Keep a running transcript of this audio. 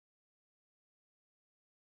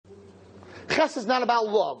Chesed is not about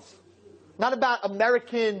love. Not about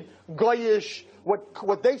American, Goyish,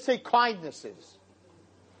 what they say kindness is.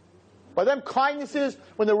 By them, kindness is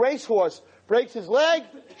when the racehorse breaks his leg,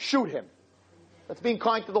 shoot him. That's being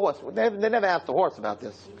kind to the horse. They never asked the horse about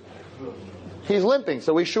this. He's limping,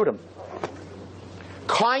 so we shoot him.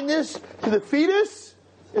 Kindness to the fetus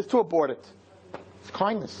is to abort it. It's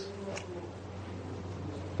kindness.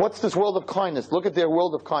 What's this world of kindness? Look at their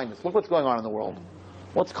world of kindness. Look what's going on in the world.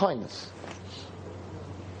 What's kindness?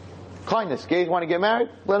 Kindness. Gays want to get married?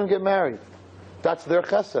 Let them get married. That's their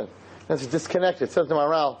chesed. That's disconnected. It says to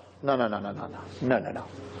morale, no.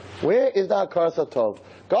 Where is the Hakaras HaTov?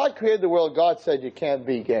 God created the world. God said you can't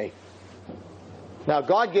be gay. Now,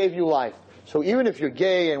 God gave you life. So even if you're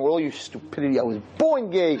gay and with all your stupidity, I was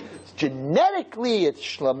born gay, it's genetically, it's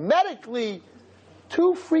shlemetically,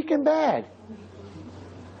 too freaking bad.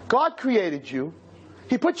 God created you.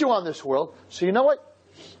 He put you on this world. So you know what?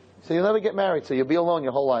 So you'll never get married. So you'll be alone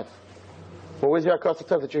your whole life. Well, where's the Hakaras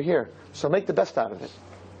HaTov that you're here? So make the best out of it.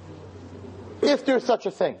 If there's such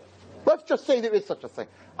a thing. Let's just say there is such a thing.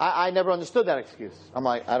 I never understood that excuse. I'm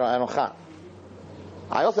like, I don't chap.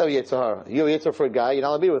 I also have a Yetzer Hara. You have a Yetzer Hara for a guy, you're not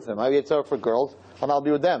allowed to be with him. I have a Yetzer Hara for girls, I'm not allowed to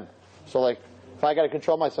be with them. So like, if I got to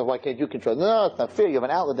control myself, why can't you control? No, it's not fair. You have an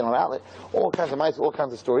outlet, they don't have an outlet. All kinds of mice, all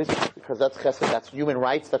kinds of stories. Because that's chesed, that's human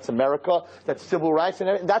rights, that's America, that's civil rights, and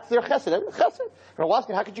everything. That's their chesed. Chesed. And I'm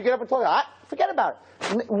asking, how could you get up and talk? Forget about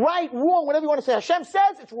it. Right, wrong, whatever you want to say. Hashem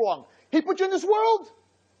says it's wrong. He put you in this world.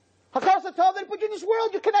 Hakaras HaTov, they put you in this world.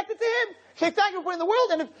 You're connected to Him. Say thank you for putting in the world.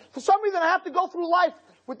 And if for some reason I have to go through life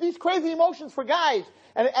with these crazy emotions for guys,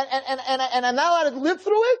 and I'm not allowed to live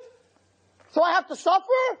through it, so I have to suffer.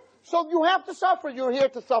 So you have to suffer. You're here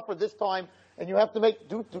to suffer this time, and you have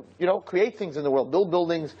to create things in the world, build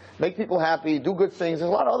buildings, make people happy, do good things. There's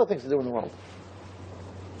a lot of other things to do in the world.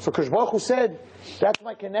 So Kadosh Baruch Hu said, that's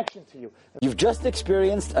my connection to you. You've just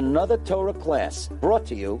experienced another Torah class brought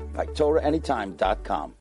to you by TorahAnytime.com.